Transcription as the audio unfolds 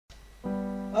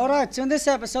Alright, so in this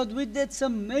episode we did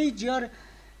some major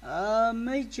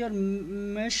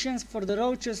missions for the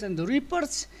roaches and the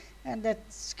reapers, and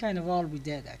that's kind of all we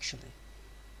did actually.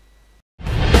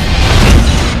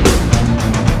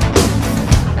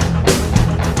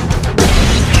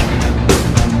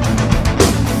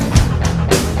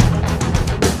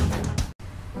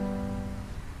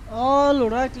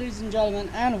 Alright, ladies and gentlemen,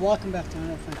 and welcome back to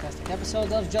another fantastic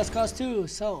episode of Just Cause 2.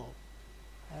 So,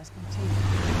 let's continue.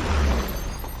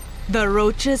 The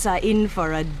roaches are in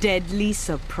for a deadly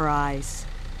surprise.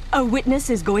 A witness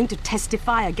is going to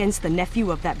testify against the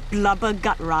nephew of that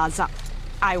blubbergut Razak.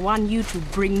 I want you to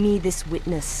bring me this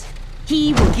witness.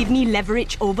 He will give me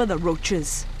leverage over the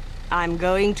roaches. I'm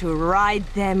going to ride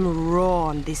them raw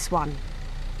on this one.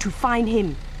 To find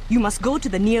him, you must go to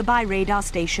the nearby radar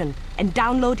station and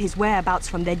download his whereabouts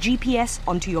from their GPS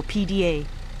onto your PDA.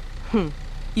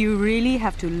 You really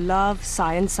have to love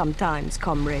science sometimes,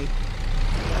 comrade.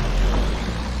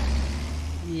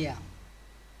 Yeah.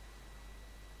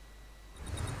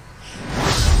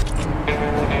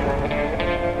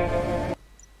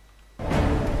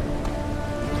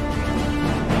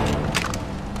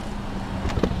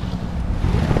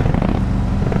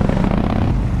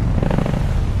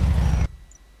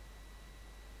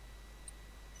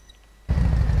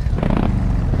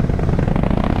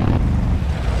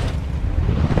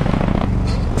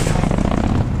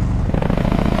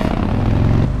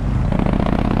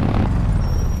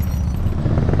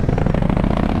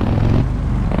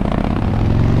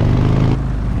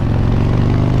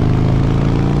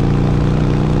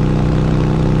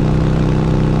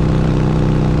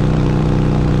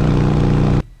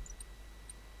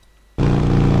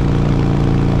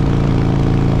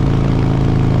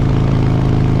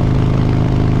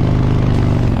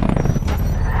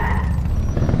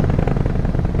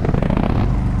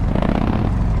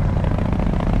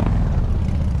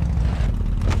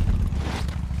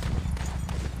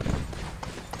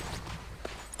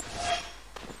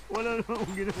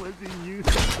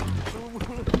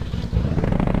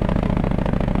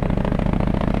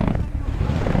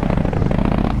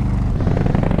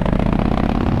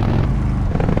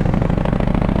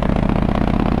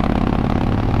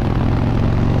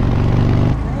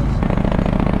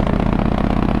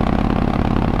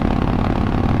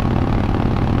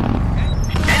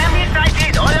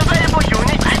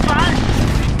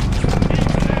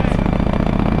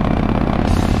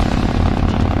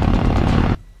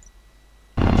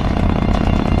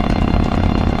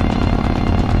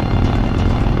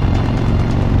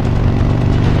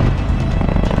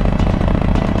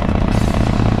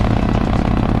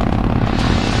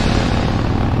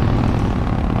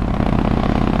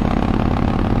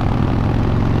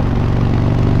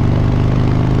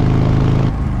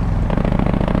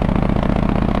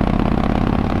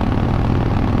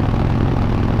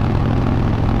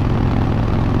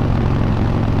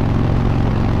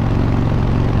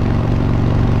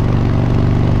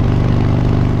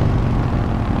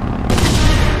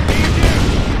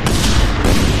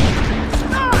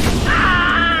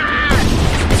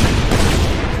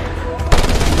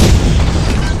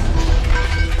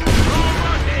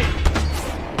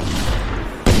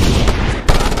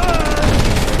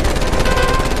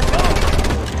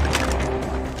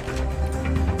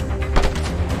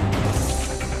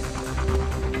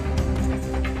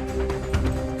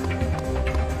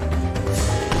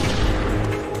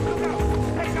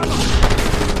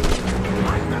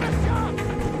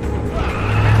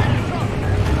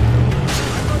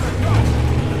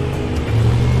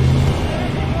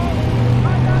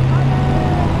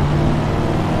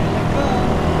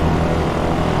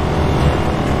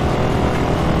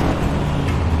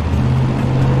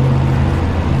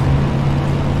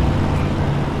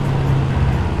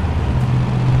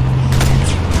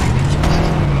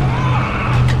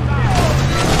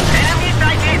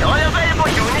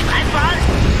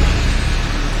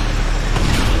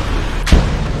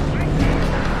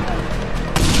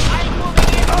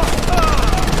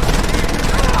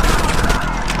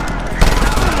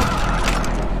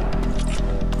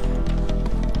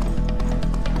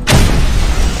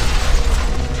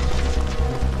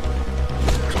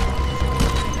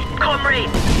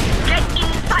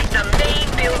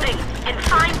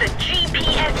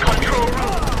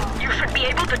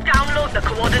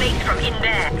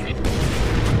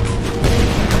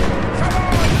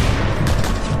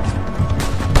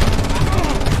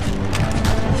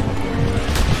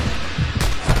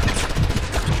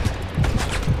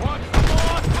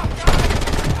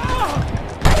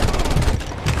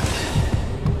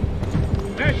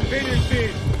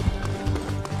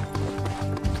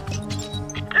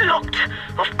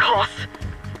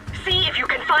 See if you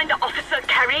can find the officer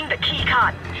carrying the key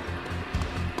card.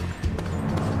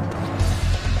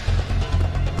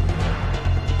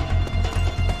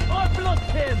 I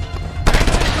blocked him!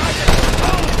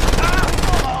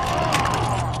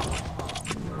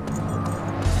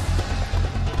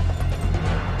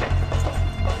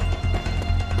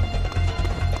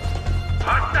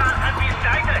 Hostile has been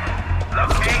sighted.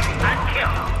 Locate and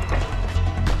kill.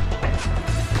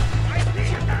 I see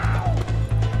you now.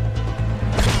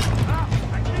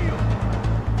 I see you.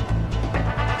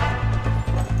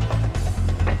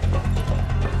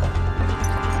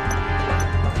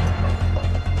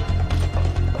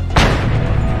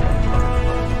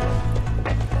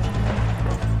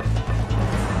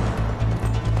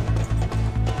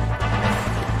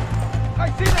 I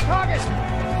see the target.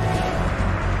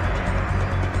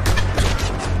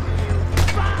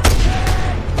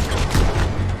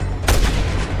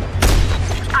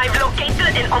 I've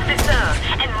located an officer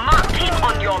and marked him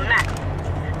on your map.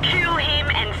 Kill him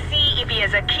and see if he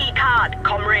has a key card,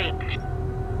 comrade.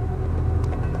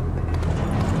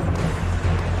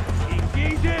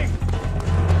 Engaging.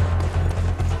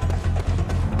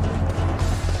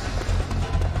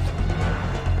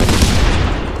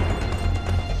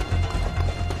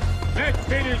 Let's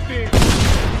finish this.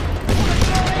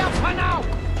 Panau.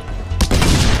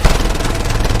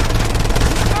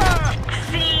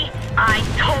 See? I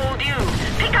told you.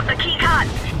 Pick up the key card.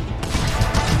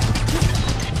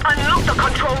 Unlock the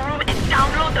control room and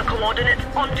download the coordinates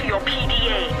onto your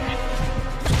PDA.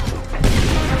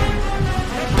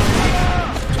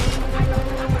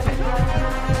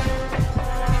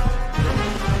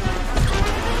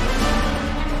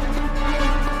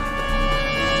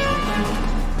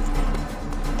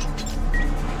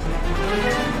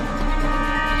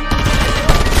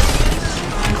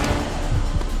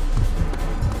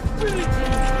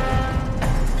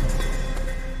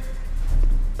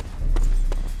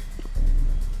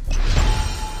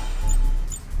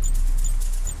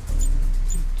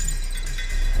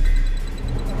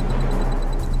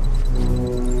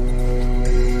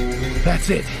 That's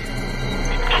it.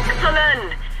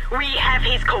 Excellent! We have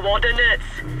his coordinates.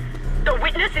 The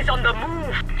witness is on the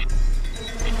move.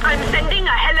 I'm sending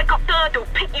a helicopter to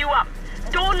pick you up.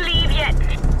 Don't leave yet.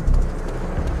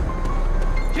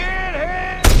 Kill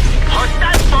him!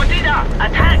 Hostile spotted!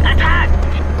 Attack! Attack!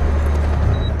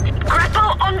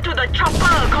 Grapple onto the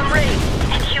chopper, comrade,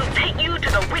 and he'll take you to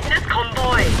the witness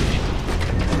convoy.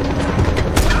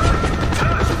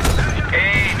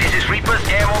 Hey, this is Reaper's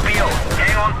airmobile.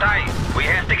 Hang on tight. We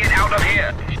have to get out of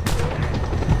here.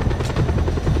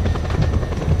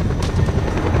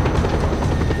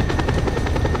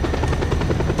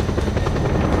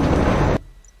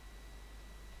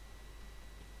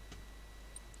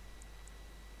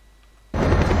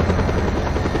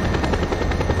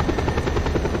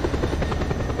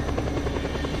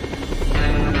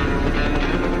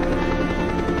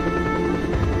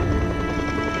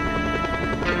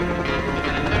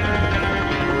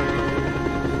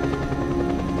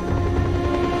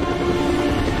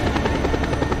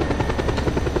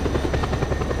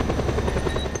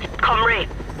 Comrade,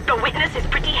 the witness is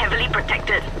pretty heavily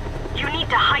protected. You need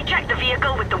to hijack the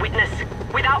vehicle with the witness,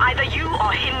 without either you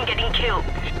or him getting killed.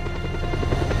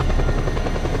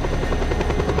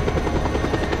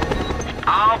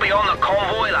 I'll be on the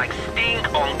convoy like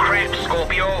stink on crap,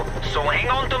 Scorpio. So hang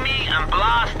on to me and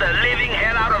blast the living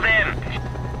hell out of them.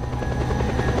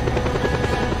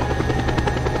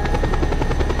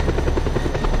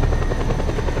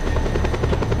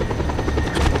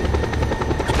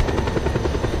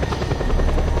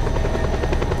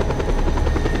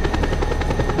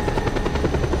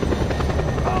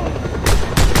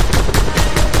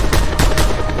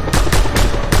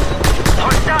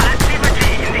 Hostile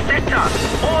activity in the sector.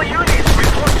 All units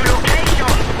report to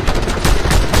location.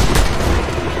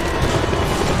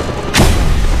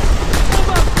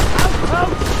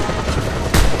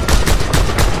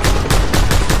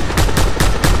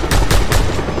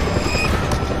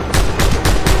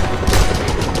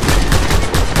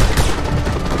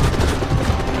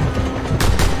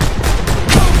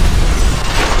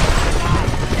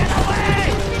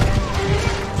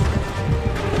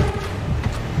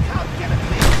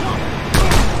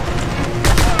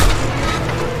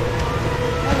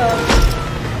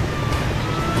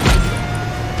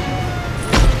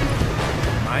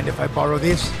 Mind if I borrow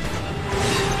this?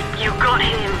 You got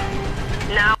him.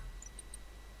 Now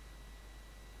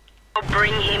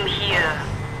bring him here.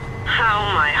 How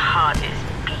my heart is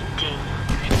beating.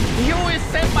 You is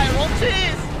sent by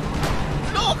roaches!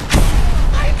 Look!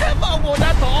 I never would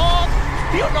have thought!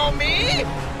 You know me?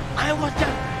 I was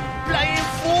just Playing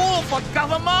fool for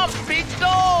government, big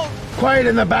dog! Quiet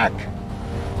in the back!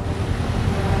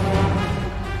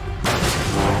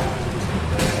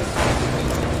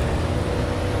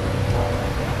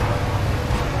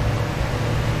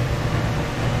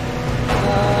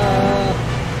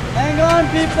 Hang on,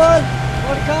 people!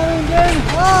 We're coming in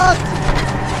hot!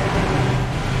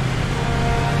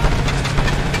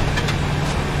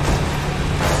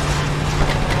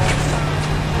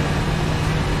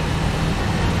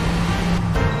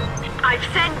 I've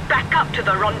sent backup to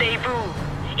the rendezvous.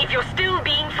 If you're still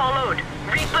being followed,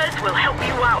 Reapers will help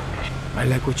you out. I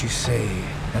like what you say,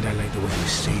 and I like the way you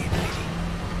say it, lady.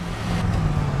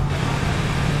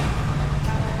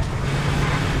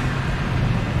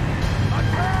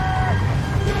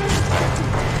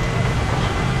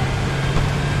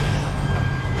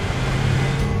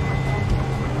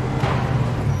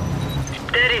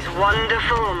 That is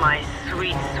wonderful, my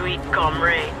sweet, sweet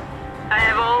comrade. I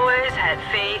have always had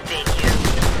faith in you.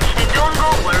 And don't go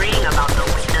worrying about the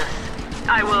witness.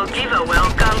 I will give a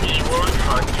welcome he won't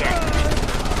forget.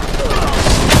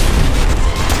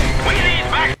 We need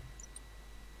back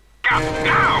up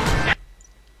now!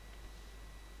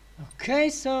 Okay,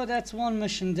 so that's one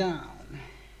mission down.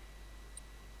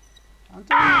 On to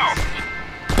the next.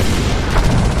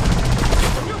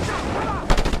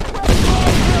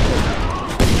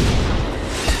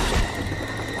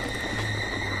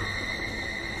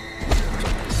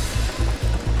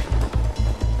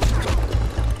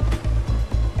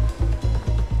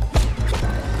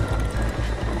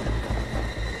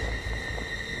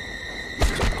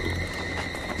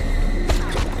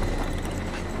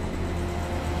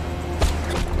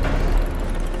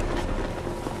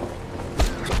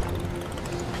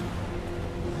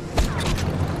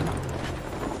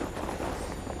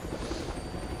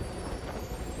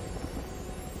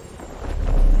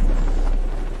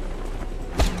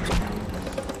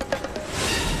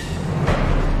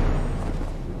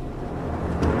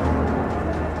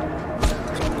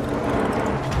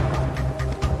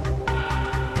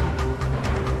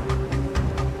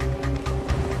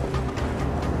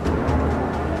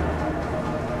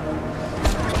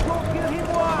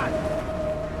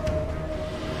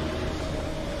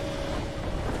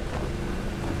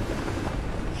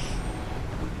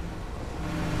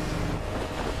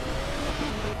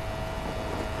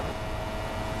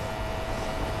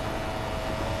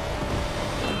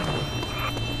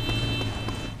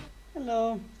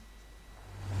 Hello.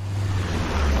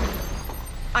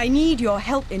 I need your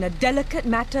help in a delicate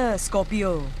matter,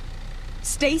 Scorpio.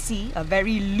 Stacy, a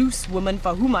very loose woman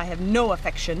for whom I have no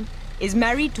affection, is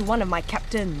married to one of my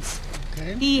captains.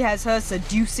 Okay. He has her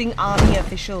seducing army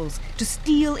officials to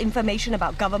steal information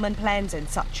about government plans and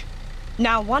such.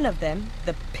 Now one of them,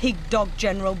 the pig dog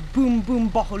general Boom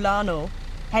Boom Bohulano,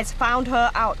 has found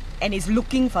her out and is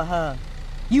looking for her.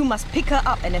 You must pick her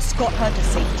up and escort her to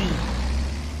safety.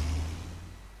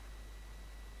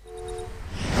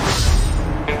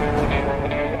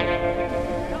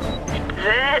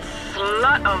 That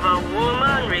slut of a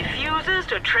woman refuses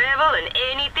to travel in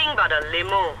anything but a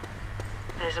limo.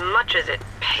 As much as it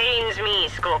pains me,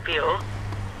 Scorpio,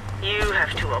 you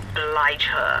have to oblige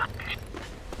her.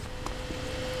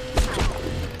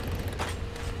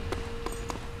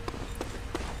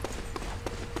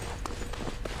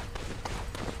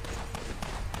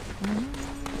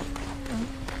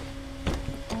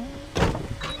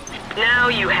 Now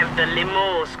you have the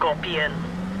limo, Scorpion.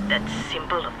 That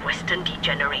symbol of Western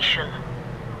degeneration.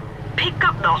 Pick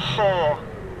up the whore,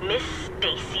 Miss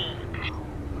Stacy.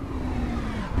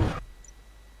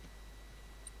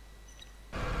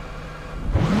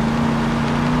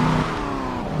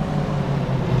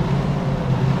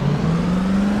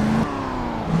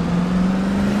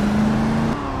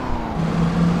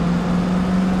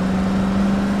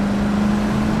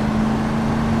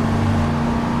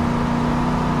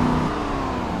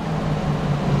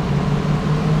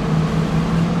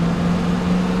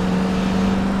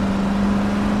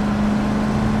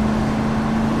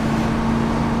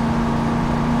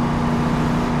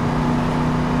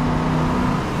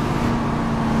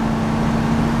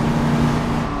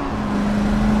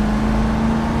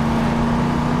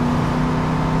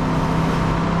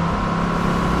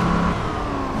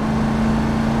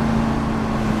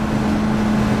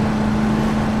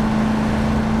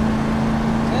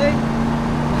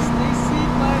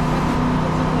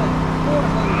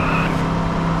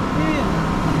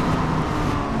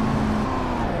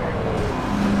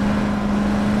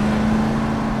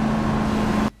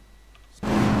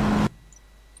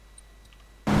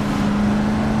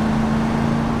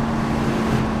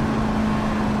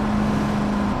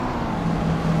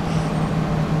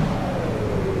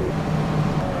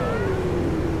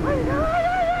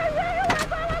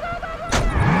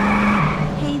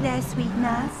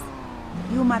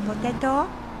 potato?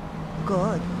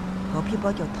 Good. Hope you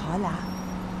bought your tola.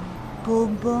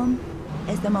 Boom Boom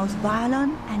is the most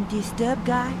violent and disturbed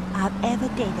guy I've ever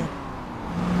dated.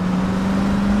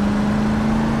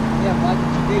 Yeah, why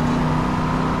did you date him?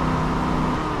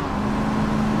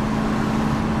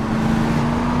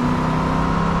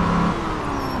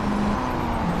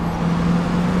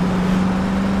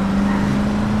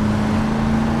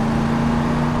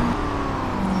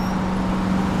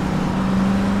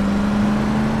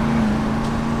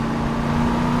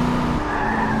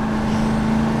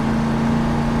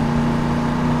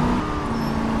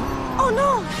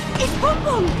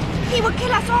 He will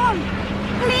kill us all!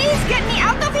 Please get me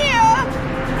out of here!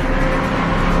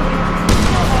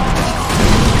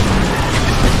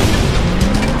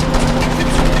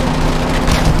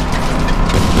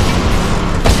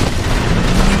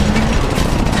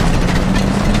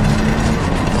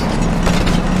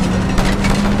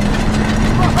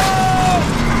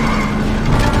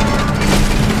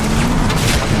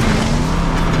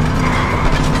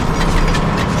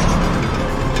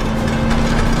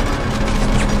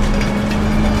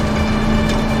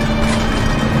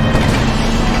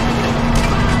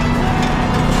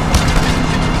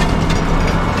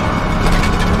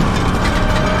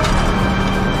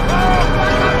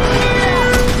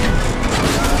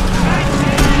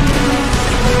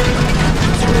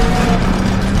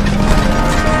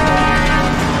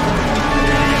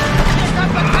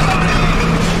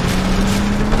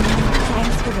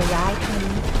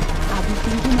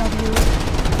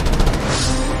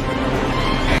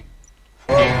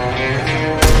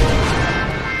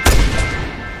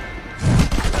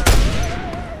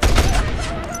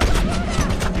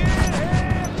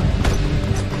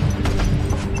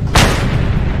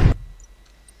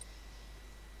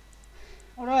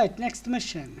 Alright, next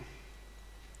mission.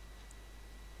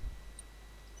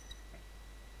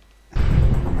 I'm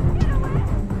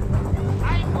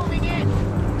moving in!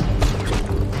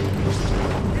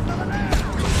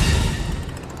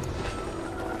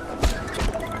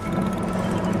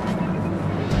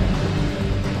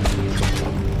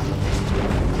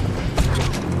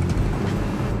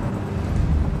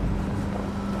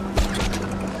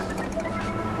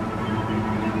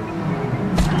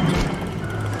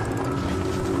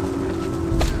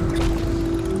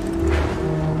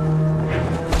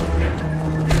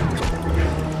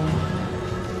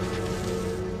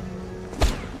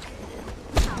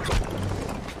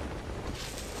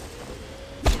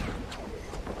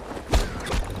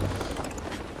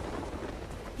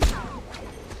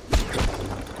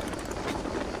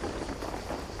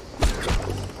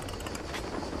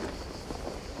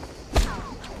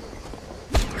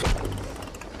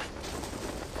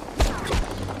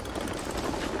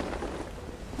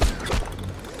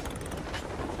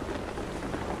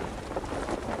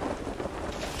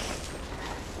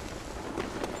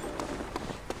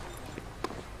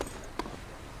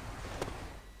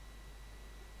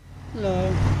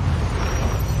 Hello.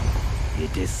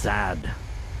 It is sad.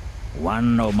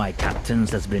 One of my captains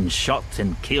has been shot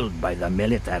and killed by the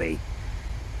military.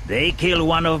 They kill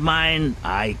one of mine,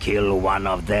 I kill one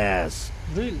of theirs.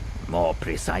 Really? More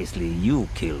precisely, you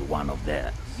kill one of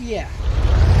theirs. Yeah.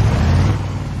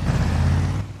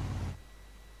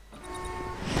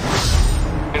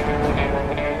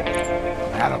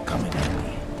 That'll come in handy.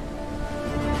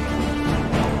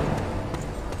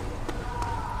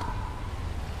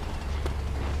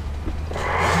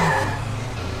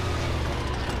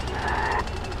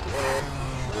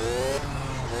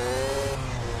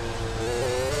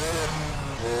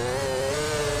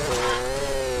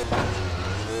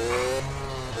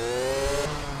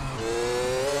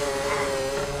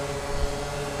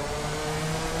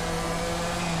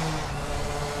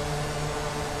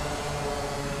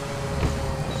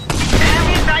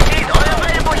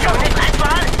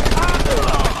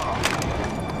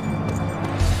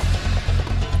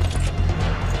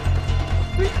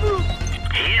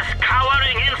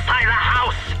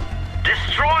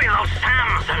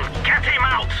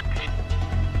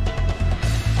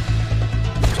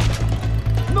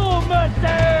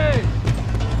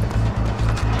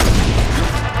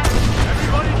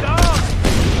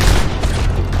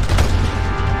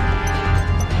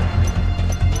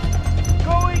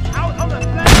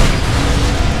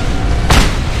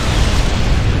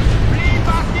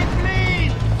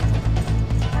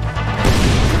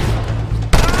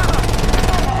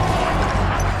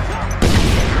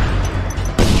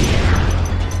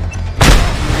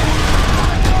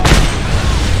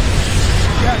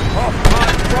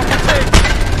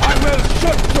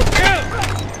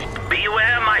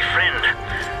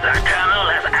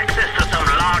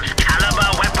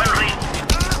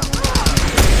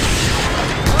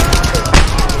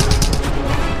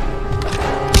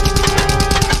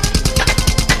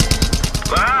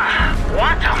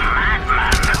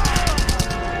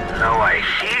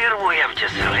 have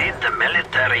just rid the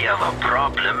military of a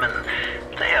problem, and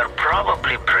they are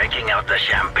probably breaking out the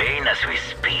champagne as we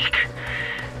speak.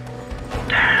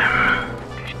 Damn.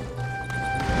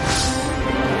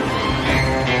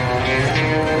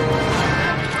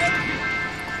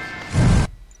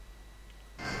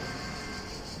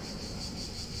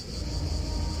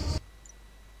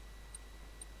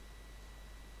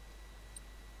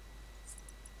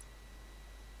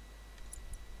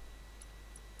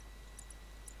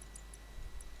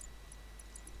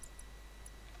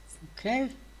 Okay,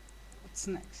 what's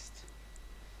next?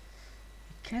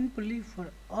 I can't believe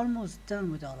we're almost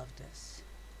done with all of this.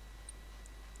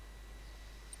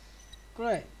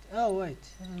 Great. Oh wait.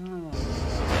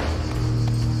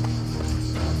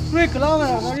 Rico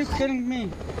Rodriguez, are you kidding me?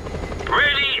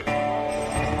 Really?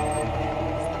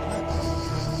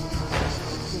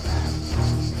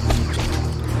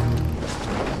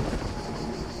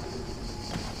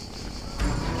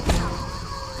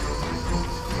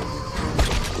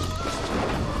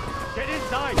 Get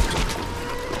inside!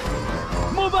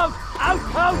 Move out! Out!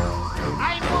 Out!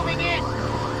 I'm moving in!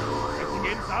 Getting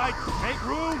inside! Make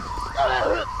room!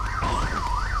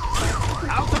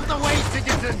 Out of the way,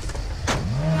 citizens!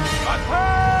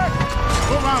 Attack!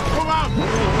 Move out! Move out!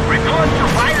 Report to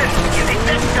violence in the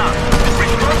sector.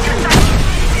 Report to site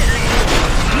immediately.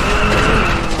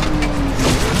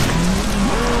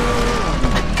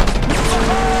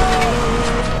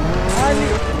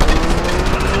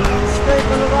 Stay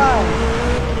for a while.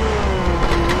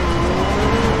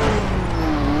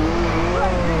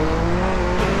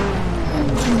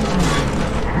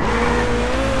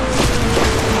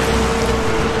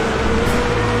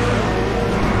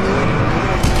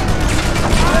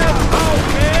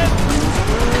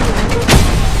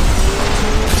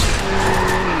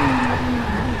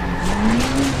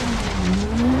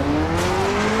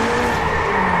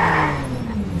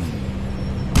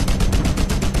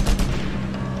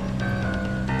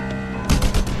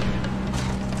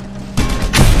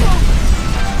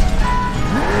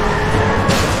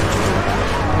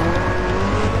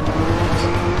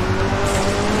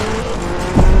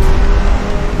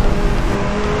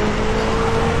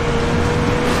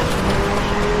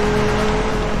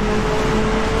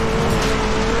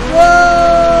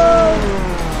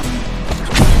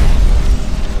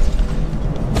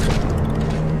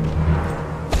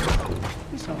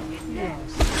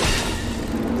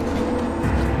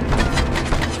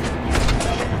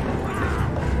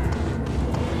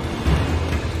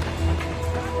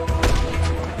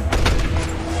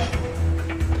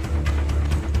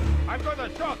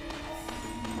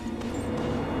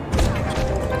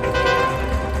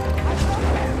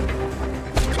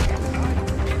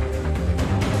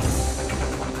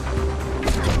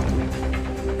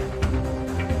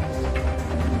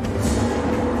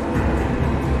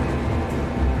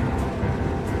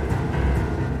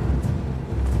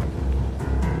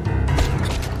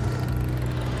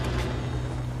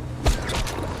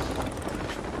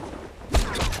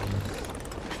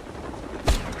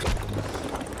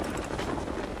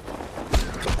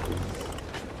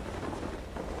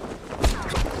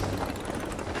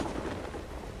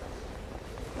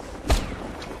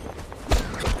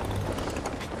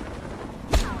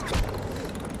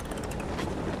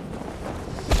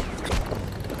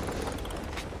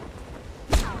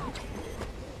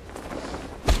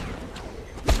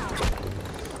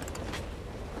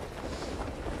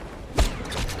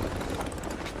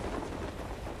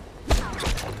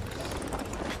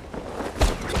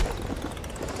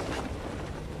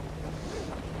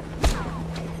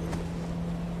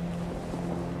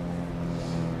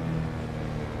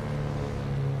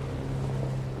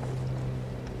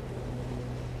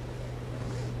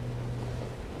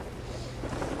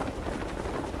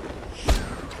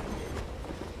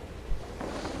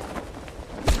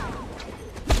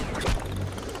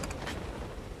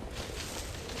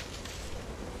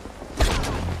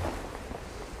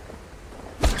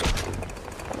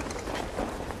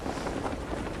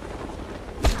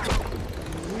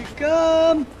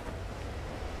 Come.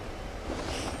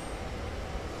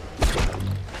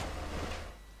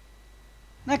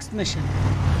 Next mission.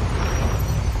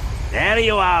 There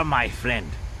you are, my friend.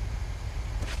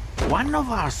 One of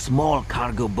our small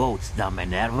cargo boats, the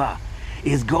Minerva,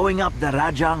 is going up the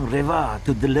Rajang River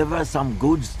to deliver some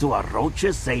goods to a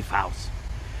Roach's safe house.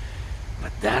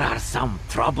 But there are some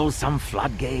troublesome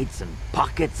floodgates and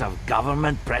pockets of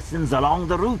government presence along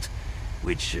the route,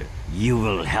 which you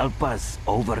will help us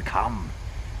overcome.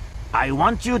 I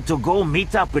want you to go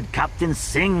meet up with Captain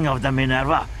Singh of the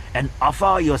Minerva and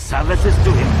offer your services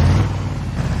to him.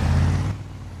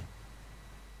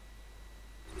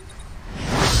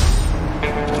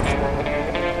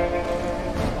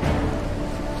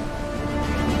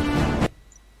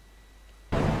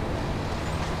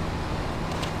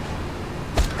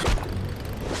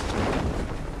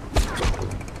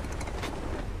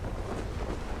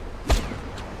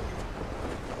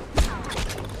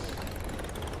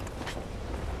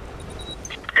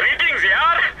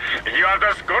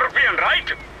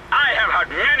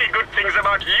 things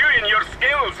about you and your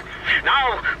skills.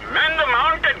 Now, man the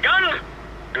mounted gun.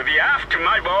 To the aft,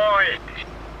 my boy.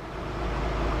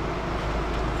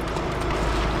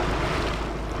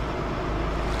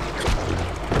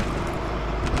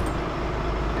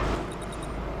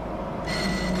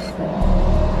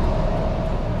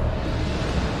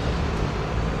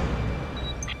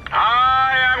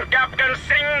 I am Captain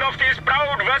Singh of this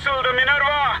proud vessel, the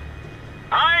Minerva.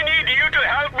 I need you to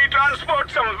help me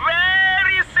transport some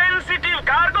very sensitive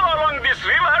cargo along this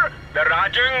river, the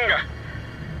Rajang.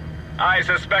 I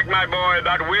suspect, my boy,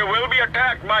 that we will be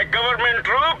attacked by government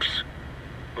troops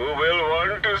who will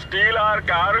want to steal our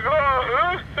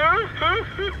cargo.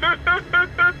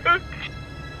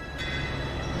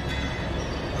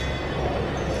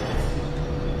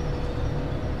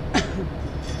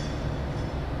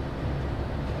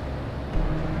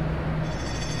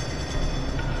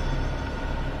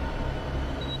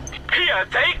 Here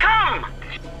they come!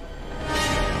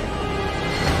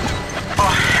 A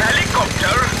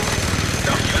helicopter?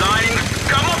 The flying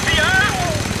scum of the earth?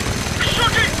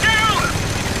 Shoot it down!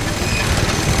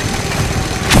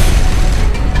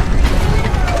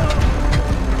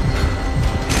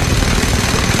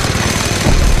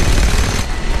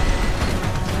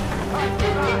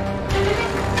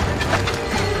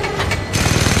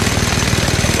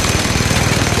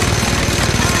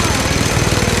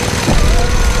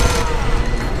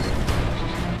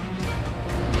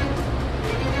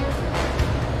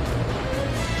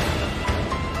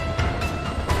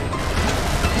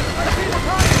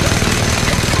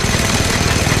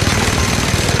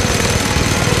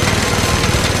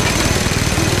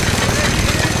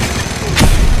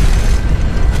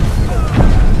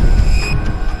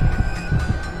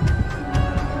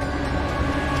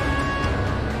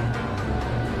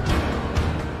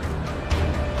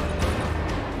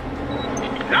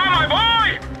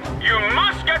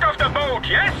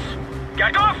 Yes?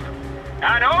 Get off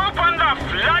and open the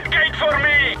floodgate for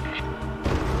me!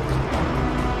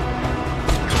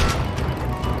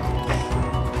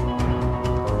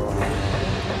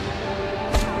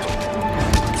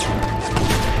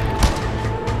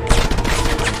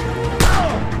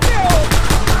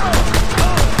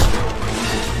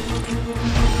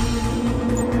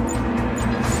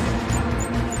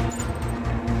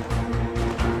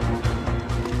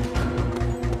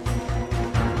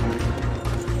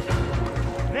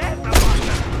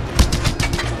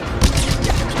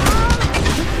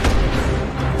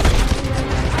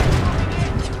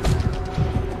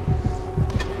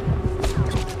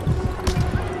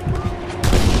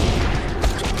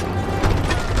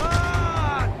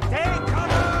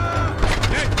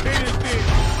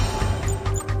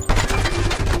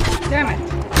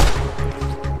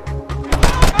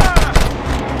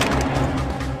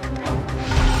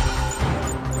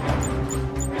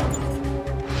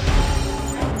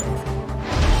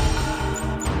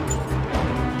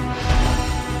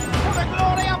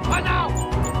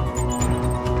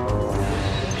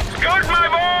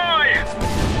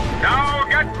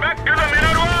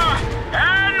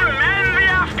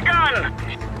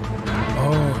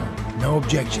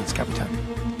 Objections, Capitan.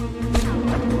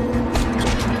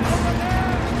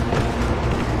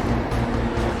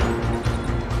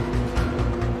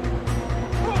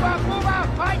 Move out,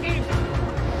 fighting!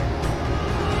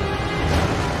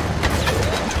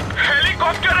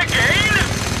 Helicopter again?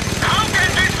 How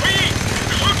can this be?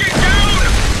 Shoot it down!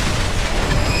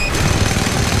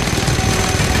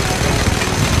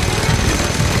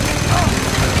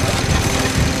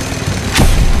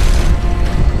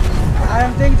 I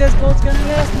don't think this boat's gonna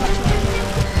last much longer.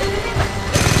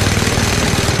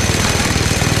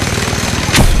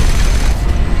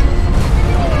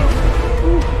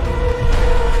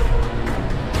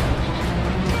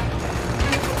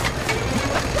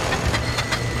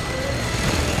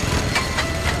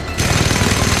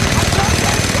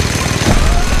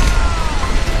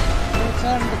 What's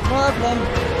on the problem?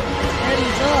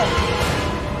 Eddie's up.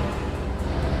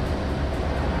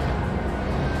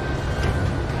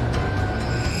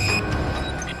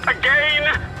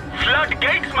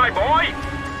 Floodgates, my boy!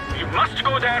 You must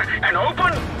go there and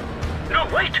open! No,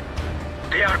 wait!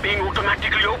 They are being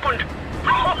automatically opened!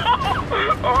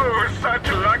 Oh, such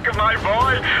luck, my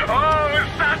boy! Oh,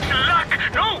 such luck!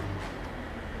 No!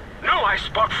 No, I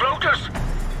spot floaters!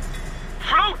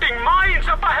 Floating mines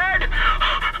up ahead!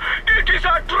 It is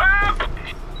a trap!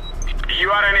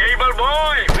 You are an able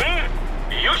boy,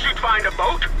 hmm? You should find a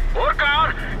boat or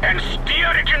car and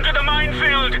steer it into the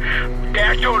minefield,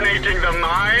 detonating the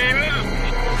mines.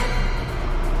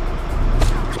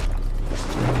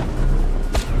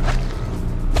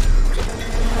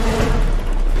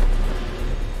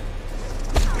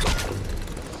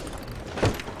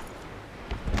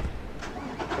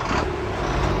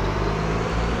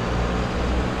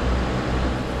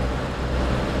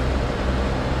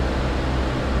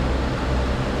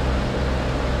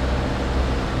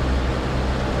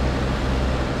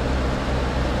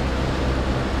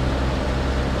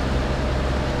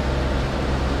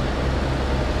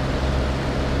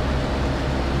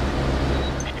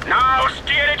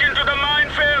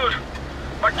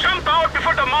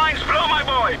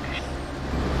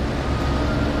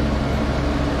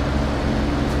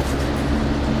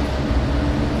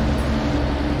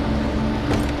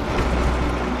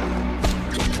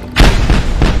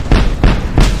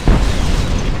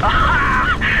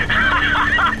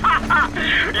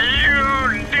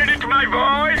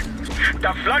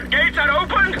 The floodgates are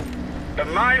opened. The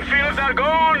minefields are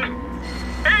gone.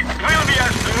 It will be a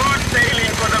smooth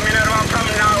sailing for the Minerva from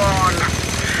now on.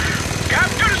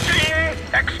 Captain Singh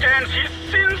extends his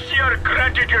sincere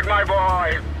gratitude, my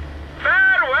boy.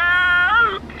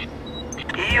 Farewell!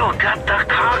 You got the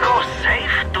cargo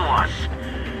safe to us.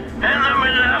 And the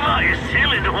Minerva is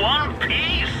still in one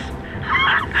piece.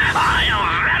 I am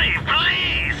very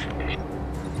pleased.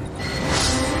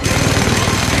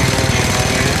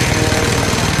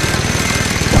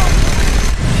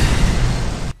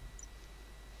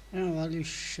 And well, you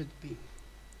should be.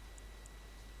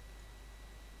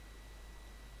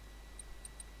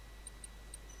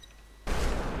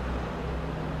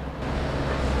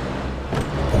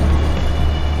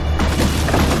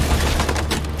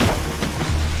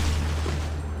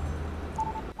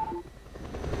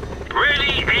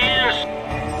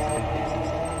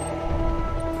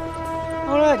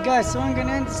 Alright guys, so I'm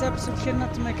gonna end this episode here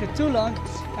not to make it too long,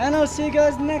 and I'll see you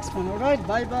guys in the next one. Alright,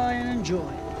 bye bye and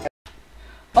enjoy.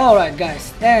 Alright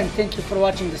guys, and thank you for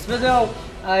watching this video.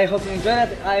 I hope you enjoyed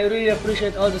it. I really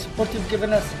appreciate all the support you've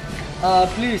given us.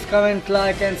 Please comment,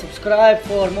 like and subscribe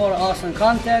for more awesome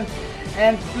content,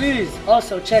 and please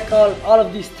also check all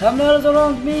of these thumbnails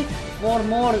around me for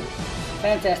more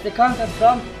fantastic content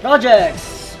from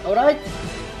projects. Alright,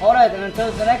 and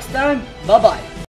until the next time, bye bye.